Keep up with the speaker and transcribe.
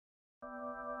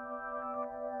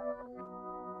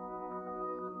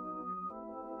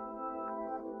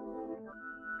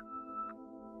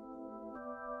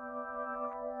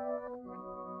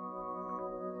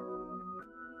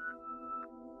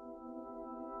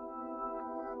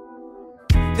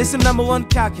It's the #1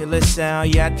 calculus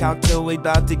sound. Yeah, calculate, we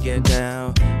about to get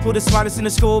down. Who the smartest in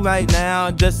the school right now?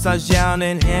 Just touchdown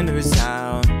and Henry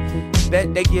sound.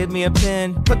 Bet they give me a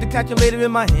pen, put the calculator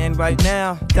in my hand right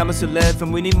now. Tell us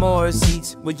 11, we need more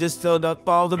seats. We just filled up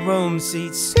all the room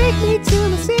seats. Take me to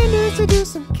Miss Sanders to do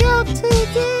some calc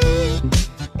today.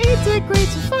 Integrate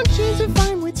some functions and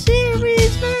find which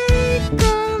series make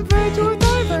converge or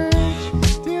diverge.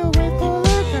 Deal with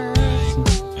polar curves.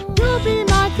 You'll be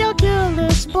my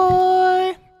calculus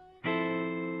boy.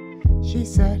 She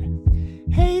said,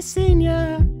 hey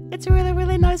senior, it's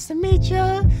really nice to meet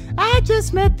ya. I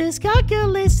just met this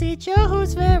calculus teacher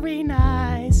who's very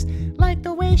nice. Like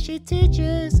the way she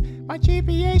teaches, my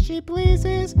GPA she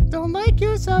pleases. Don't like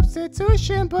your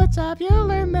substitution, but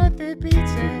tabular method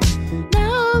beats it.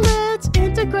 Now let's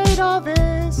integrate all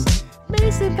this. May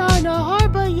seem kinda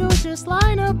hard, but you just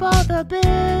line up all the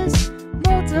biz.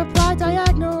 Multiply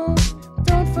diagonal,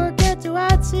 don't forget to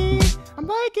add C. I'm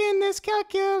liking this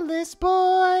calculus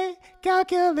boy,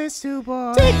 calculus 2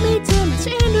 boy. Take me to Miss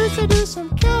Sanders to do some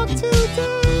calc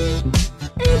today.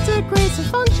 Integrate some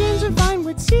functions and find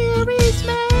which series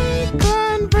may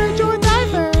converge or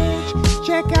diverge.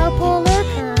 Check out polar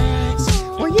curves.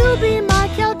 Will you be my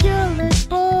calculus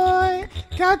boy,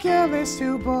 calculus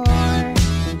 2 boy?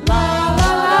 La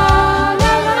la la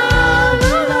la la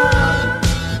la la.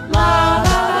 La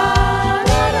la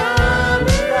la la la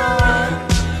la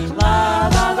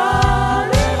la la la.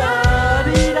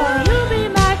 Will you be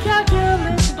my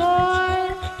calculus boy,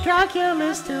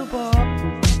 calculus 2 boy?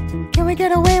 Can we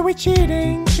get away with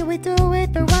cheating? Should we do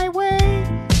it the right way?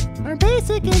 Or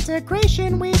basic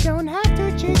integration, we don't have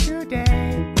to cheat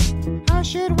today. How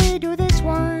should we do this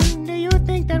one? Do you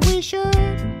think that we should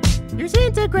use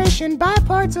integration by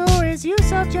parts, or is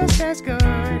use of just as good?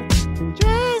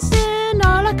 Dressed in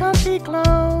all our comfy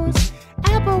clothes,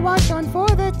 Apple Watch on for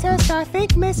the test, I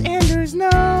think Miss Andrews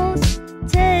knows.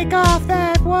 Take off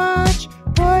that watch,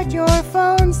 put your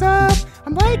phones up.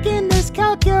 I'm liking this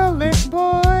calculus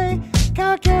boy,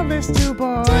 calculus 2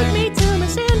 boy. Take me to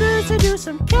Miss Sanders to do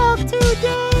some calc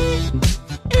today.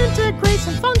 Integrate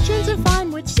some functions and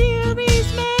find which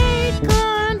series may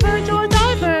converge or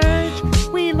diverge.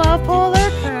 We love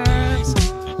polar curves.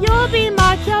 You'll be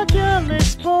my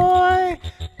calculus boy.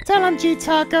 Tell him G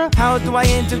Tucker. How do I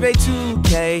integrate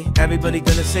 2K? Everybody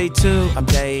gonna say 2,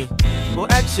 okay. Well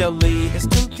actually, it's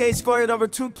 2K squared over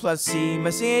 2 plus C.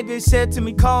 Miss Sanders said to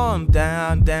me, calm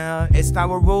down. It's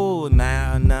our rule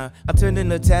now. I'm turning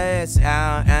the test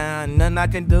out, nothing I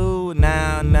can do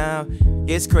now.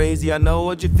 It's crazy, I know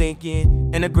what you're thinking.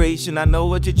 Integration, I know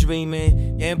what you're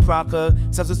dreaming. Improper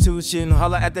substitution,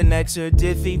 holler at the next or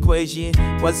diff equation.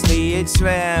 What's the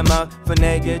extrema for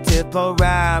negative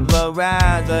parabola?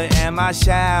 Rather, am I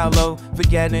shallow?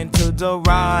 Forgetting to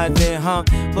derive it, huh?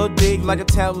 Look big like a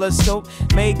telescope,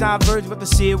 may diverge but the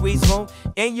series won't.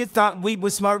 And you thought we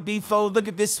were smart before, look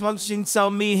at this function,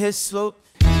 tell me his slope.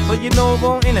 But you know it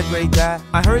won't integrate that.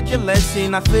 I heard your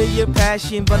lesson, I feel your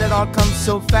passion, but it all comes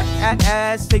so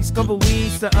fast. Takes a couple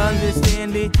weeks to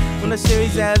understand it. When the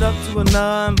series add up to a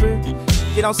number,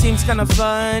 it all seems kinda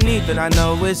funny, but I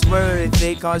know it's worth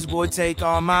it, cause boy, take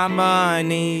all my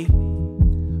money.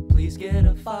 Please get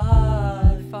a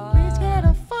 5. Please get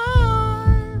a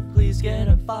 5. Please get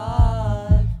a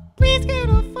 5. Please get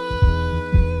a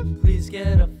 5. Please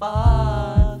get a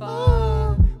 5.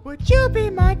 Oh, would you be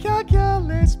my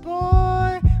calculus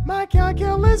boy, my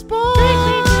calculus boy? Take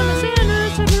me to Miss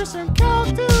Sanders to do some calc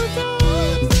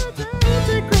today.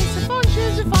 Integrate some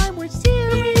functions and find which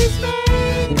series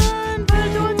may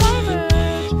converge or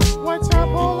diverge. What's up,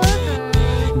 polar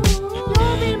curve?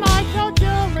 You'll be my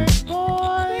calculus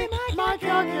boy, my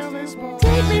calculus boy.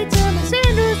 Take me to Miss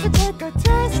Sanders to take a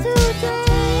test today.